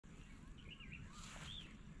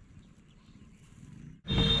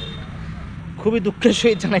খুবই দুঃখের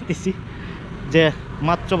সহিত জানাইতেছি যে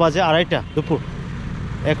মাত্র বাজে 2:30 দুপুর।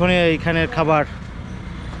 এখন এইখানের খাবার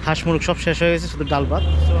হাঁস মুরগ সব শেষ হয়ে গেছে, শুধু ডাল ভাত।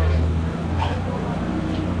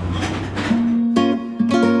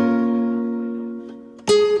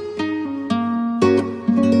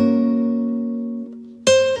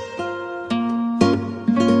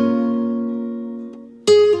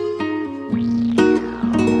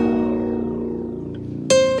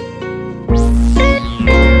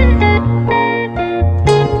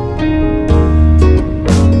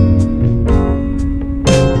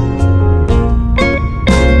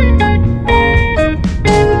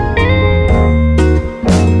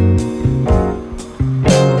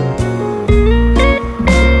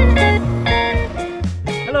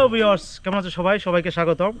 কেমন আছো সবাই? সবাইকে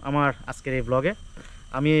স্বাগতম আমার আজকের এই ব্লগে।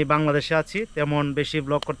 আমি বাংলাদেশে আছি, তেমন বেশি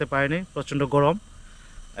ব্লগ করতে পারিনি, প্রচণ্ড গরম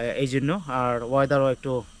এই জন্য, আর ওয়েদারও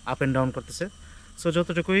একটু আপ অ্যান্ড ডাউন করতেছে। সো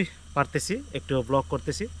যতটুকুই পারতেছি একটু ব্লগ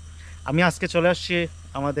করতেছি। আমি আজকে চলে আসছি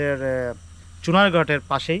আমাদের চুনারুঘাটের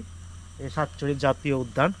পাশেই এই সাতচুরি জাতীয়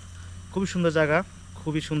উদ্যান। খুবই সুন্দর জায়গা,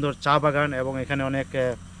 খুবই সুন্দর চা বাগান, এবং এখানে অনেক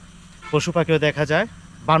পশু পাখিও দেখা যায়,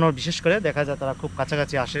 বানর বিশেষ করে দেখা যায়, তারা খুব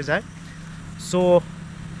কাছাকাছি আসে যায়। সো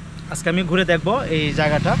আজকে আমি ঘুরে দেখব এই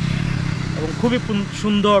জায়গাটা, এবং খুবই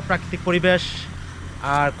সুন্দর প্রাকৃতিক পরিবেশ,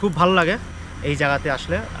 আর খুব ভালো লাগে এই জায়গাতে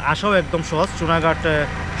আসলে। আসাও একদম সহজ, চুনারুঘাট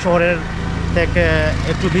শহরের থেকে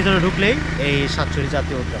একটু ভিতরে ঢুকলেই এই সাতচুরি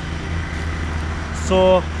জাতীয় উদ্যান। সো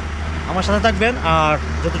আমার সাথে থাকবেন, আর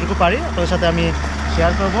যতটুকু পারি আপনাদের সাথে আমি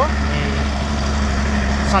শেয়ার করব এই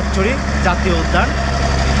সাতচুরি জাতীয় উদ্যান।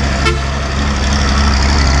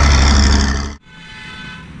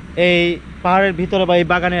 এই পাহাড়ের ভিতরে বা এই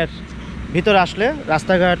বাগানের ভিতরে আসলে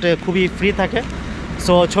রাস্তাঘাট খুবই ফ্রি থাকে,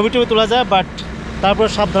 সো ছবি টবি তোলা যায়, বাট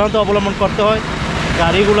তারপর সাবধানতা অবলম্বন করতে হয়।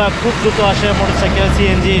 গাড়িগুলো খুব দ্রুত আসে, মোটরসাইকেল,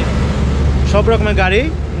 সিএনজি সব রকমের গাড়ি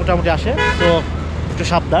মোটামুটি আসে, তো একটু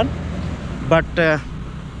সাবধান। বাট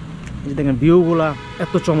দেখেন ভিউগুলা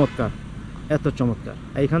এত চমৎকার, এত চমৎকার।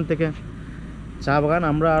 এইখান থেকে চা বাগান,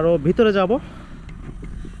 আমরা আরও ভিতরে যাব।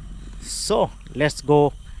 So let's go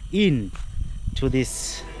in to this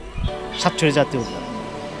Satchari জাতীয় উদ্যান।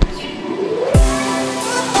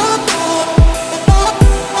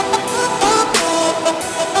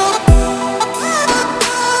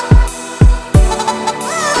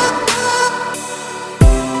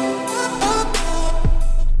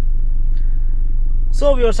 সো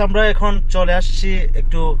ভিউয়ার্স, আমরা এখন চলে আসছি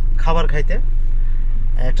একটু খাবার খাইতে।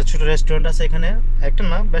 একটা ছোট রেস্টুরেন্ট আছে এখানে, একটা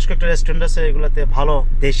না বেশ কয়েকটা রেস্টুরেন্ট আছে, এগুলোতে ভালো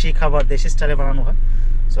দেশি খাবার, দেশি স্টাইলে বানানো হয়।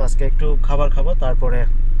 সো আজকে একটু খাবার খাবো, তারপরে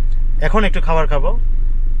এখন একটু খাবার খাবো।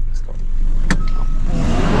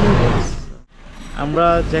 আমরা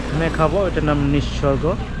যেখানে খাবো এটার নাম নিসর্গ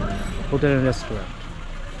হোটেল এন্ড রেস্টুরেন্ট।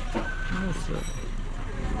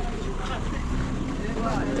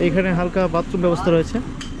 এইখানে হালকা বাথরুম ব্যবস্থা রয়েছে,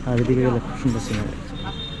 আর এদিকে গেলে খুব সুন্দর সিনারি।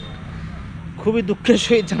 খুবই দুঃখের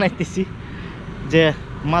সহিত জানাইতেছি যে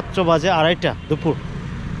মাত্র বাজে 2:30 দুপুর।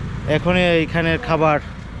 এখন এইখানের খাবার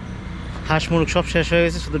হাঁস মুরগ সব শেষ হয়ে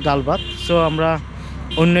গেছে, শুধু ডাল ভাত। সো আমরা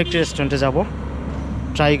অন্য একটি রেস্টুরেন্টে যাব,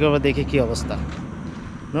 ট্রাই করবো, দেখি কি অবস্থা।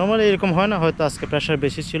 নর্মালি এরকম হয় না, হয়তো আজকে প্রেশার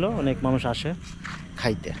বেশি ছিল, অনেক মানুষ আসে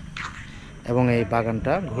খাইতে এবং এই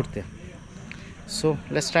বাগানটা ঘুরতে। So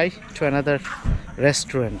let's try to another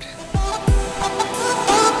restaurant.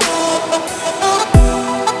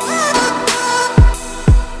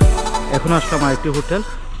 এখন আসলাম আরেকটি হোটেল,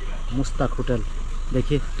 মুস্তাক হোটেল।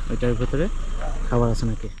 দেখি ওইটার ভেতরে খাবার আছে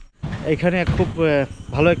নাকি। এখানে খুব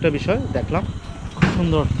ভালো একটা বিষয় দেখলাম, খুব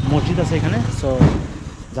সুন্দর মসজিদ আছে এখানে। সো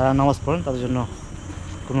যারা নামাজ পড়েন তাদের জন্য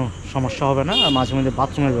কোনো সমস্যা হবে না, আর মাঝে মধ্যে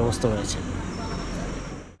বাথরুমের ব্যবস্থা রয়েছে।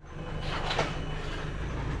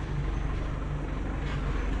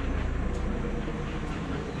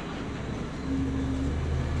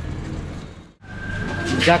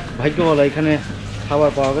 যাক, ভাগ্য বলো এখানে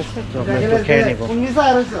খাবার পাওয়া গেছে, তো আমরা একটু খেয়ে নেব।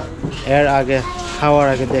 এর আগে খাওয়ার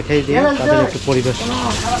আগে দেখাই দিয়ে তাদের একটু পরিবেশ,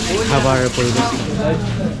 খাবারের পরিবেশ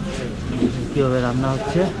কীভাবে রান্না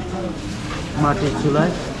হচ্ছে। মাটির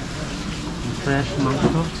চুলায় ফ্রেশ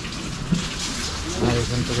মাংস, আর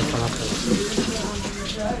এখান থেকে সালাদ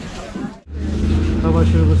খাবার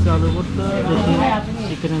শুরু করছে। আলু ভর্তা, দেখি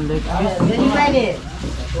চিকেনের লেগ পিস,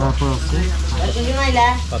 তারপর আছে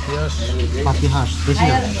পাতি হাঁস, দেশি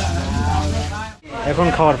হাঁস। এখন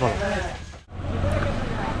খাওয়ার পর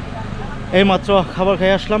এই মাত্র খাবার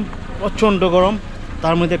খেয়ে আসলাম, প্রচণ্ড গরম,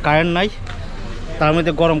 তার মধ্যে কারেন্ট নাই, তার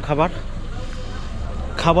মধ্যে গরম খাবার।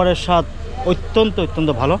 খাবারের স্বাদ অত্যন্ত অত্যন্ত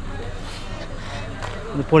ভালো,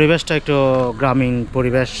 পরিবেশটা একটু গ্রামীণ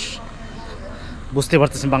পরিবেশ, বুঝতে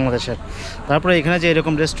পারতেছেন বাংলাদেশের। তারপরে এখানে যে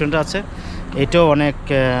এরকম রেস্টুরেন্ট আছে, এটাও অনেক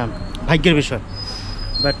ভাগ্যের বিষয়।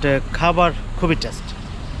 বাট খাবার খুবই টেস্ট।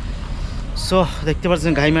 সো দেখতে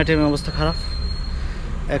পাচ্ছেন ঘাইমাটির অবস্থা খারাপ।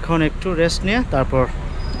 এখন একটু রেস্ট নিয়ে তারপর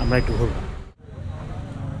আমরা একটু ঘুরব।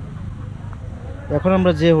 এখন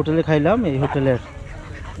আমরা যে হোটেলে খাইলাম এই হোটেলের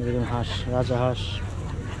এরকম হাঁস, রাজা হাঁস,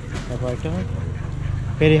 তারপর একটা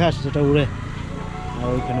পেরি হাঁস যেটা উড়ে, আর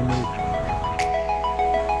ওইখানে মুরগ।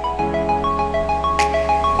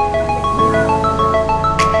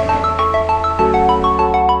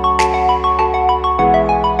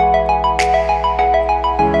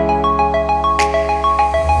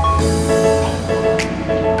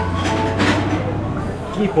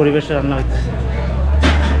 কি পরিবেশে রান্না হচ্ছে।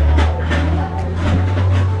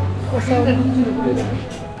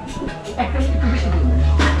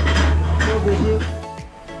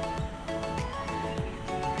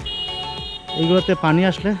 এইগুলোতে পানি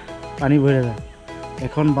আসলে পানি ভরে যায়।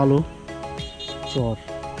 এখন বালু চর,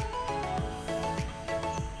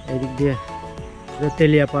 এদিক দিয়ে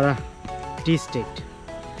তেলিয়াপাড়া টি স্টেট।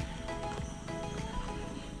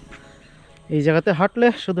 এই জায়গাতে হাঁটলে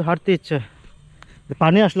শুধু হাঁটতে ইচ্ছে,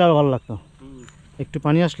 পানি আসলে আরো ভালো লাগতো। একটু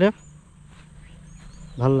পানি আসলে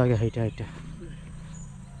ভালো লাগে হাইটা হাইটা।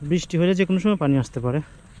 বৃষ্টি হলে যে কোনো সময় পানি আসতে পারে।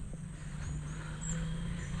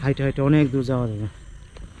 হাইটা হাইটা অনেক দূর যাওয়া যাবে।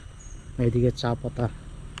 এইদিকে চা পাতা,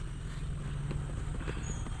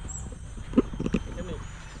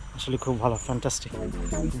 আসলে খুব ভালো, ফ্যান্টাস্টিক,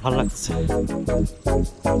 ভালো লাগছে।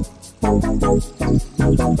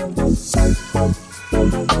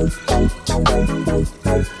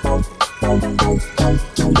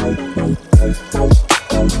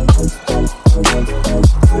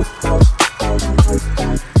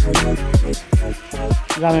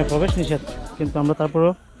 গ্রামে প্রবেশ নিষেধ, কিন্তু আমরা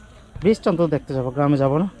তারপরেও ব্রিজটা অন্তত দেখতে যাবো, গ্রামে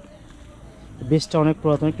যাব না। ব্রিজটা অনেক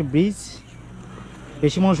পুরাতন একটি ব্রিজ,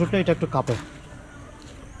 বেশি মানুষ উঠলে এটা একটু কাঁপে,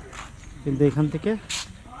 কিন্তু এখান থেকে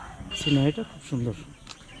সিনারিটা খুব সুন্দর।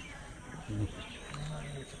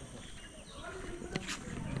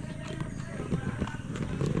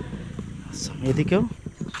 এদিকেও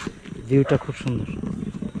ভিউটা খুব সুন্দর।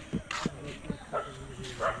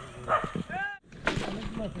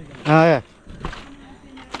 হ্যাঁ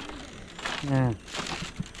হ্যাঁ,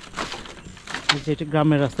 এটা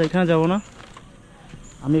গ্রামের রাস্তা, এখানে যাব না।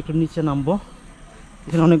 আমি একটু নিচে নামবো।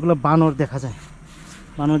 এখানে অনেকগুলো বানর দেখা যায়,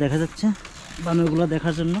 বানর দেখা যাচ্ছে। বানরগুলো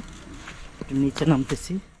দেখার জন্য একটু নিচে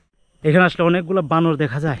নামতেছি। এখানে আসলে অনেকগুলো বানর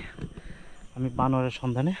দেখা যায়। আমি বানরের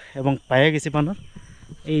সন্ধানে এবং পেয়ে গেছি বানর।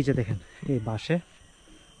 এই যে দেখেন, এই বাঁশে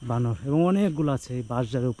বানর এবং অনেকগুলো আছে এই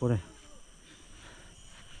বাঁশঝাড়ের উপরে।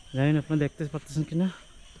 জানি না আপনারা দেখতে পারতেছেন কিনা।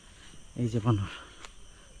 এই যে বানর,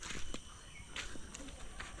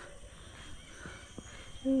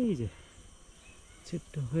 এই যে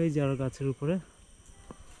ছোট্ট হয়ে যায় আর গাছের উপরে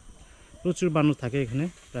প্রচুর বানর থাকে এখানে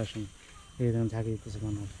প্রায় সময়। এই দেখেন ঝাঁকি দিতেছে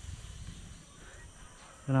বানর,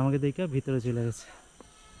 কারণ আমাকে দেখে ভিতরে চলে গেছে।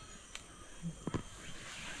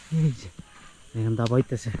 এই যে দেখেন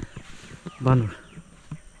দাবাইতেছে বানর,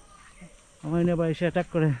 আমার নেবার এসে অ্যাটাক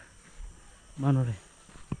করে বানরে।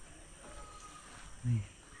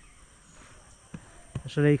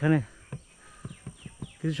 আসলে এইখানে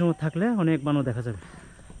কিছু সময় থাকলে অনেক বানর দেখা যাবে।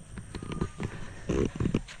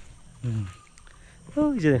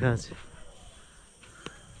 ওই যে দেখা যাচ্ছে,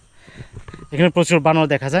 এখানে প্রচুর বানর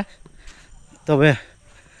দেখা যায়। তবে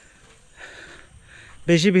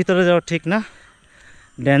বেশি ভিতরে যাওয়া ঠিক না,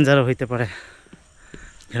 ডেঞ্জারও হইতে পারে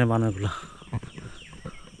এখানে বানরগুলো।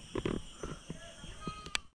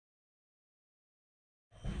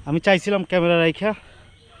 আমি চাইছিলাম ক্যামেরা রাইখা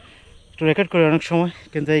একটু রেকর্ড করে অনেক সময়,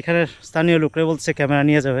 কিন্তু এইখানে স্থানীয় লোকরা বলছে ক্যামেরা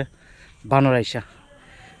নিয়ে যাবে বানর আইসা।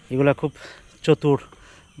 এগুলা খুব চতুর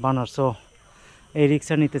বানর, সো এই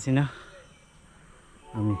রিক্সা নিতেছি না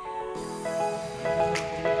আমি।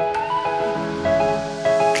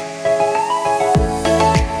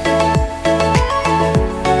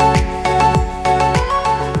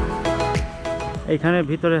 এইখানে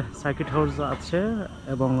ভিতরে সার্কিট হাউস আছে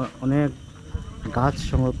এবং অনেক গাছ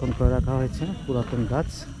সংরক্ষণ করে রাখা হয়েছে, পুরাতন গাছ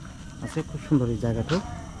আছে। খুব সুন্দর এই জায়গাটা।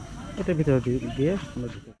 এটার ভিতরে দিয়ে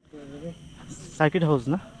সার্কিট হাউস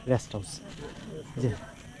না, রেস্ট হাউস। যে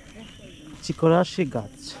চিকরাশি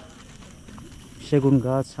গাছ, সেগুন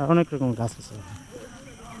গাছ আর অনেক রকম গাছ আছে,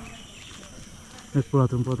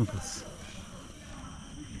 পুরাতন পুরাতন গাছ।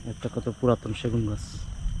 একটা কত পুরাতন সেগুন গাছ।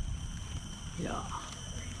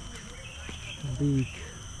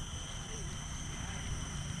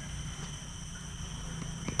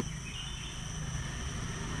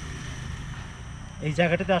 এই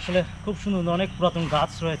জায়গাটাতে আসলে খুব সুন্দর, অনেক পুরাতন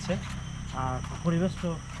গাছ রয়েছে আর পরিবেশটা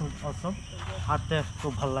খুব অসম। হাঁটতে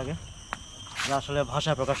খুব ভালো লাগে, যা আসলে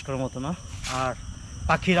ভাষায় প্রকাশ করার মতো না। আর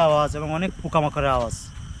পাখির আওয়াজ এবং অনেক পোকামাকড়ের আওয়াজ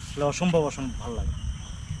আসলে অসম্ভব অসম্ভব ভালো লাগে।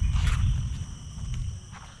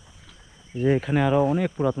 যে এখানে আরও অনেক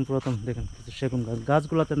পুরাতন পুরাতন দেখেন কিছু সেগুন গাছ,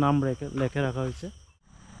 গাছগুলোতে নাম লেখে রাখা হয়েছে।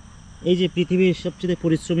 এই যে পৃথিবীর সবচেয়ে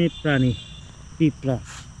পরিশ্রমী প্রাণী পিঁপড়া,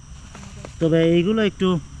 তবে এইগুলো একটু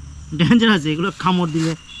ডেঞ্জারাস, এগুলো কামড়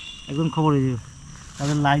দিলে একদম খবর হয়ে যাবে।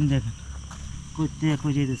 তাদের লাইন দেখেন করতে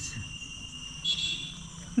খুঁজে দিচ্ছে।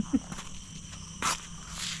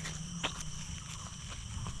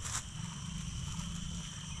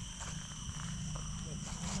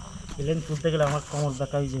 প্লেন তুলতে গেলে আমার কোমর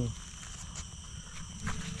ব্যথা হয়ে যায়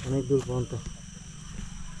অনেক দূর পর্যন্ত।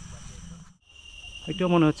 এটাও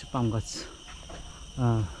মনে হচ্ছে পাম গাছ,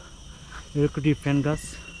 হ্যাঁ একটু ডিফারেন্ট গাছ,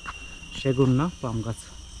 সেগুন না পাম গাছ।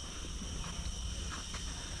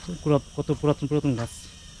 কত পুরাতন পুরাতন গাছ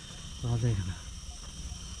পাওয়া যায় এখানে।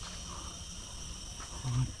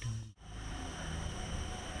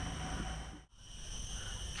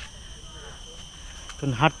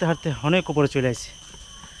 হাঁটতে হাঁটতে অনেক উপরে চলে আসছি।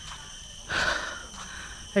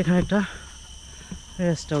 এখানে একটা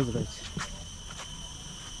রেস্ট হাউস রয়েছে,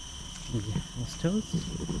 রেস্ট হাউস।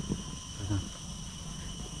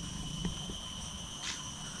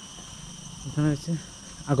 এখানে রয়েছে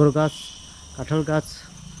আগর গাছ, কাঁঠাল গাছ,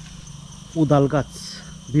 উদাল গাছ,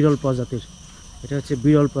 বিরল প্রজাতির। এটা হচ্ছে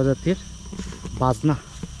বিরল প্রজাতির বাজনা,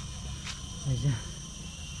 এই যে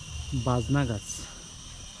বাজনা গাছ।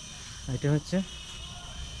 এটা হচ্ছে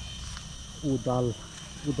উদাল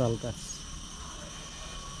উদাল গাছ।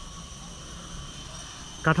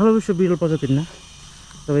 কাঁঠাল অবশ্য বিরল প্রজাতির না,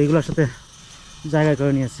 তবে এগুলোর সাথে জায়গা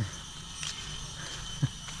করে নিয়েছে।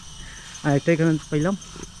 আর একটা এখানে পাইলাম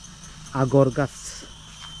আগর গাছ।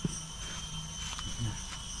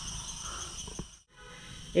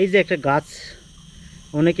 এই যে একটা গাছ,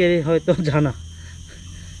 অনেকেরই হয়তো জানা,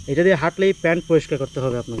 এটা দিয়ে হাঁটলেই প্যান্ট পরিষ্কার করতে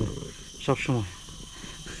হবে আপনাকে সবসময়।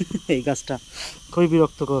 এই গাছটা খুবই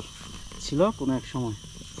বিরক্তকর ছিল কোনো এক সময়,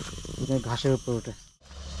 ঘাসের উপর ওঠে,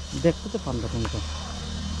 দেখতে তো পান রকম। তো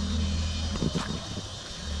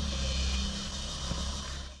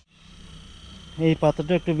এই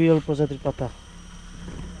পাতাটা একটু বিরল প্রজাতির পাতা,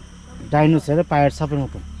 ডাইনোসরের পায়ের ছাপের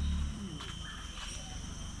মতো।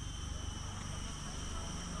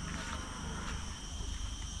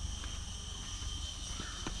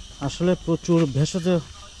 আসলে প্রচুর ভেষজ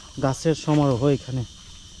গাছের সমারোহ এখানে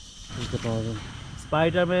দেখতে পাওয়া যায়।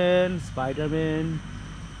 স্পাইডারম্যান, স্পাইডারম্যান,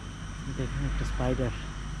 দেখেন একটা স্পাইডার,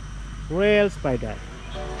 রয়্যাল স্পাইডার।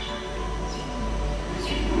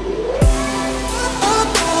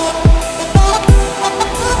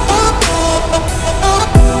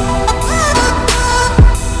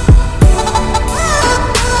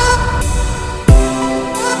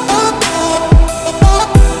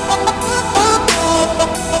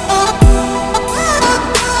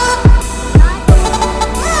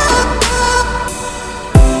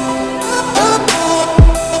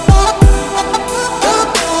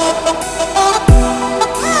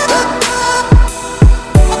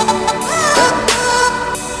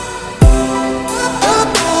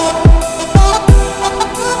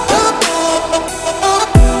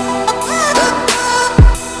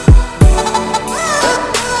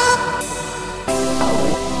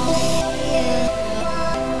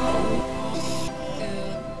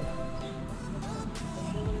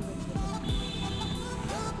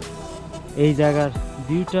 এই জায়গার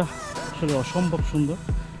ভিউটা আসলে অসম্ভব সুন্দর।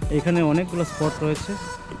 এখানে অনেকগুলো স্পট রয়েছে,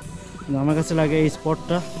 কিন্তু আমার কাছে লাগে এই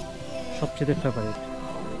স্পটটা সবচেয়ে ফেভারিট।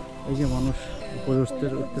 এই যে মানুষ উপরে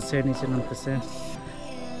উঠতেছে, নিচে নামতেছে।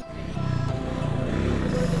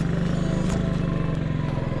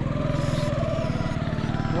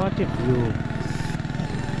 What a view!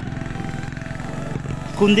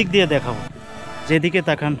 কোন দিক দিয়ে দেখাবো? যেদিকে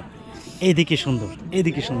তাকান এইদিকে সুন্দর,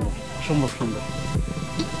 এইদিকে সুন্দর, অসম্ভব সুন্দর।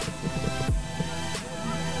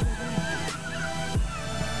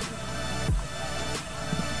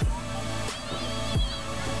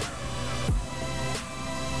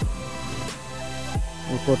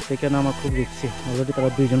 উপর থেকে নামা খুব রিস্কি, অলরেডি তারা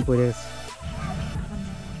দুইজন পড়ে গেছে।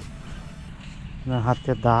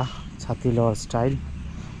 হাতে দা, ছাতি লওয়ার স্টাইল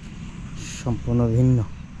সম্পূর্ণ ভিন্ন।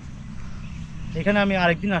 এখানে আমি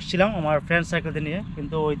আরেকদিন আসছিলাম আমার ফ্রেন্ড সার্কেলদের নিয়ে,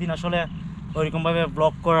 কিন্তু ওই দিন আসলে ওইরকমভাবে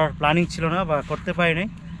ব্লগ করার প্ল্যানিং ছিল না বা করতে পারিনি,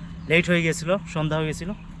 লেট হয়ে গেছিলো, সন্ধ্যা হয়ে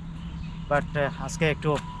গেছিলো। বাট আজকে একটু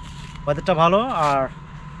ওয়েদারটা ভালো আর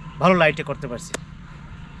ভালো লাইটে করতে পারছি।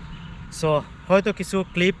 সো হয়তো কিছু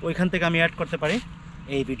ক্লিপ ওইখান থেকে আমি অ্যাড করতে পারি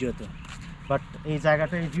এই ভিডিওতে। বাট এই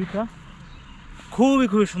জায়গাটা, এই ভিউটা খুবই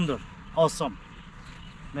খুবই সুন্দর, অসম।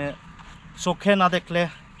 মানে চোখে না দেখলে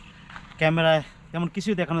ক্যামেরায় তেমন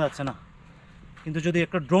কিছুই দেখানো যাচ্ছে না, কিন্তু যদি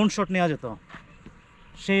একটা ড্রোন শট নেওয়া যেত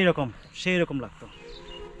সেই রকম লাগতো।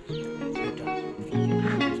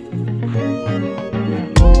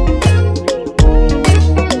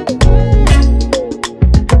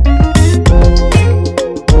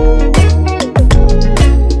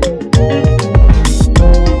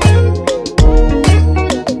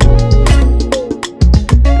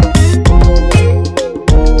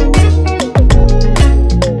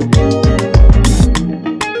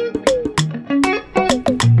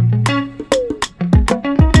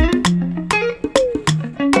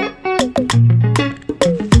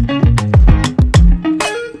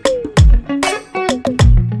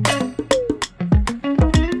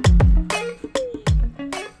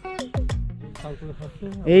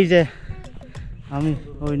 এই যে আমি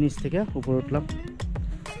ওই নিচ থেকে উপরে উঠলাম,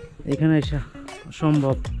 এখানে এসে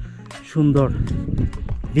অসম্ভব সুন্দর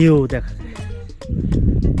ভিউ দেখা যায়।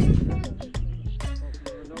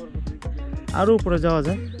 আরো উপরে যাওয়া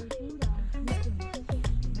যায়,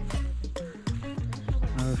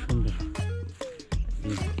 আরো সুন্দর।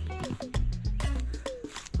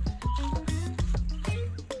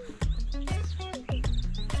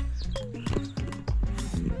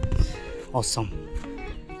 Awesome.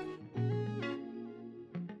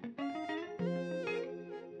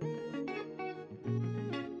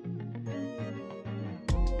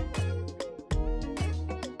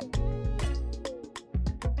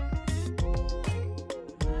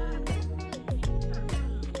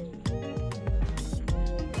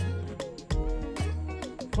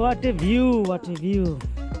 What a view, what a view.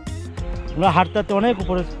 আমরা হাঁটতে হাঁটতে অনেক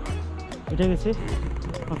উপরে উঠে গেছি,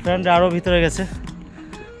 আমার ফ্রেন্ড আরও ভিতরে গেছে।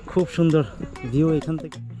 খুব সুন্দর ভিউ এখান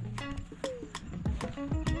থেকে।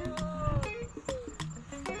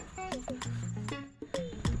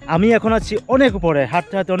 আমি এখন আছি অনেক উপরে,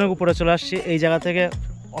 হাঁটতে হাঁটতে অনেক উপরে চলে আসছি। এই জায়গা থেকে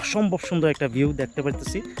অসম্ভব সুন্দর একটা ভিউ দেখতে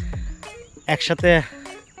পারতেছি, একসাথে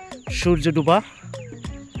সূর্য ডুবা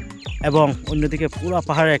এবং অন্যদিকে পুরো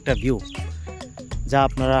পাহাড়ের একটা ভিউ, যা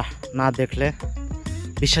আপনারা না দেখলে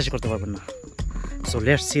বিশ্বাস করতে পারবেন না। So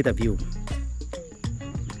let's see the view.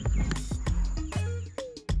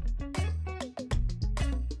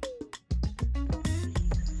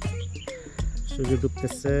 সূর্য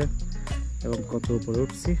ডুবতেছে এবং কত উপরে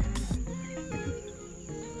উঠছি।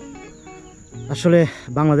 আসলে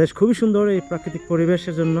বাংলাদেশ খুবই সুন্দর এই প্রাকৃতিক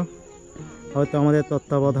পরিবেশের জন্য। হয়তো আমাদের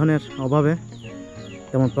তত্ত্বাবধানের অভাবে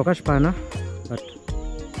তেমন প্রকাশ পায় না, বাট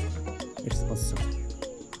ইটস অসম।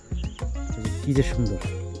 কি যে সুন্দর।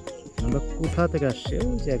 আমরা কোথা থেকে আসছি?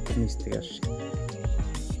 ওই যে একদম নিচ থেকে আসছি।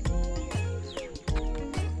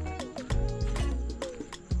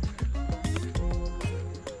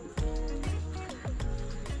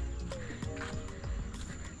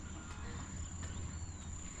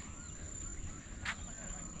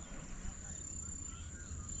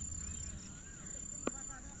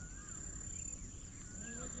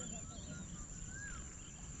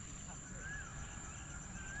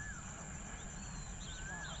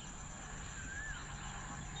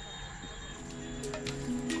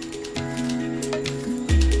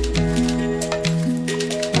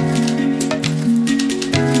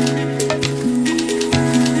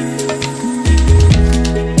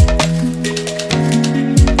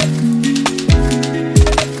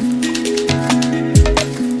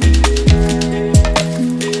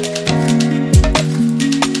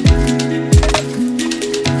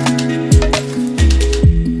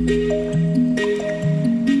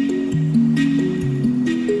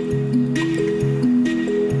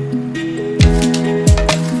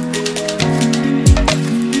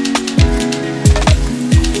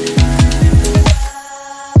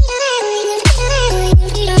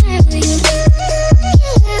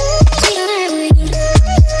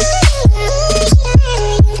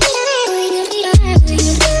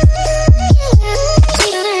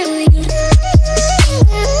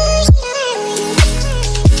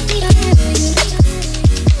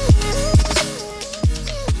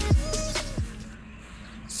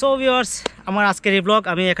 সো ভিউয়ার্স, আমার আজকের এই ব্লগ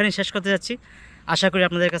আমি এখানেই শেষ করতে যাচ্ছি। আশা করি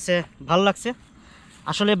আপনাদের কাছে ভালো লাগছে।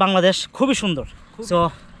 আসলে বাংলাদেশ খুবই সুন্দর। সো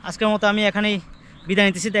আজকের মতো আমি এখানেই বিদায়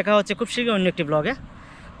নিতেছি। দেখা হচ্ছে খুব শীঘ্রই অন্য একটি ব্লগে।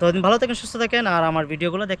 তো ভালো থাকেন, সুস্থ থাকেন, আর আমার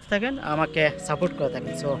ভিডিওগুলো দেখতে থাকেন, আমাকে সাপোর্ট করে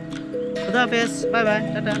থাকেন। সো খুদা হাফেজ, বাই বাই,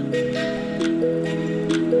 টাটা।